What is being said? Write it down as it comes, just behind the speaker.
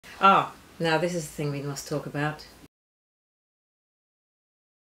Ah, now this is the thing we must talk about.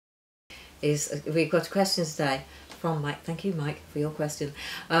 We've got a question today from Mike. Thank you, Mike, for your question.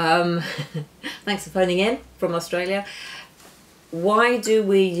 Thanks for phoning in from Australia. Why do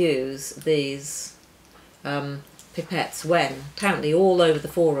we use these pipettes when apparently all over the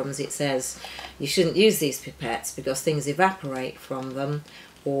forums it says you shouldn't use these pipettes because things evaporate from them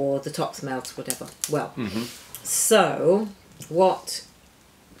or the tops melt, whatever. Well, so what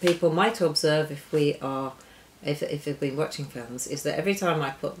people might observe if they've been watching films is that every time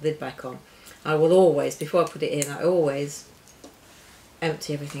I put the lid back on, I will always, before I put it in, I always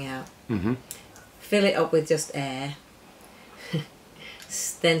empty everything out. Fill it up with just air,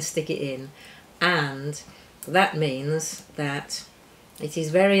 then stick it in, and that means that it is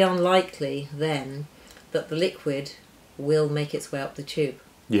very unlikely then that the liquid will make its way up the tube.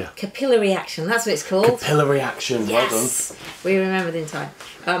 Yeah. Capillary action, that's what it's called. Capillary action, Yes. well done. We remembered in time.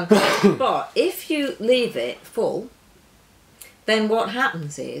 But if you leave it full, then what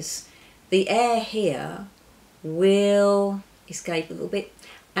happens is the air here will escape a little bit,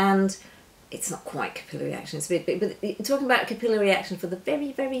 and it's not quite capillary action, it's a bit, but you're talking about capillary action for the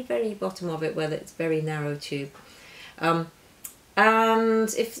very, very, very bottom of it, where it's very narrow tube.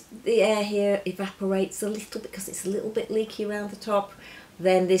 And if the air here evaporates a little bit, because it's a little bit leaky around the top,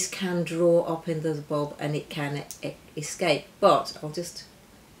 then this can draw up into the bulb and it can escape. But I'll just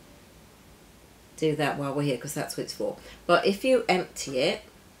do that while we're here, because that's what it's for. But if you empty it,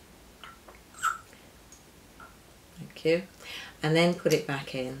 thank you, and then put it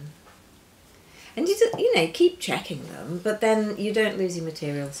back in, and you know, keep checking them, but then you don't lose your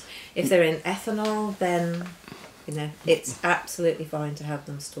materials. If they're in ethanol, then you know it's absolutely fine to have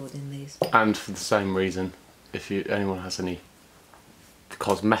them stored in these. And for the same reason, if anyone has any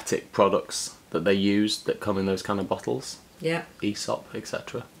cosmetic products that they use that come in those kind of bottles, yeah, Aesop,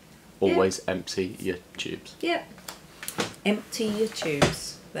 etc., always empty your tubes. Yep. Empty your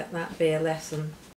tubes. Let that be a lesson.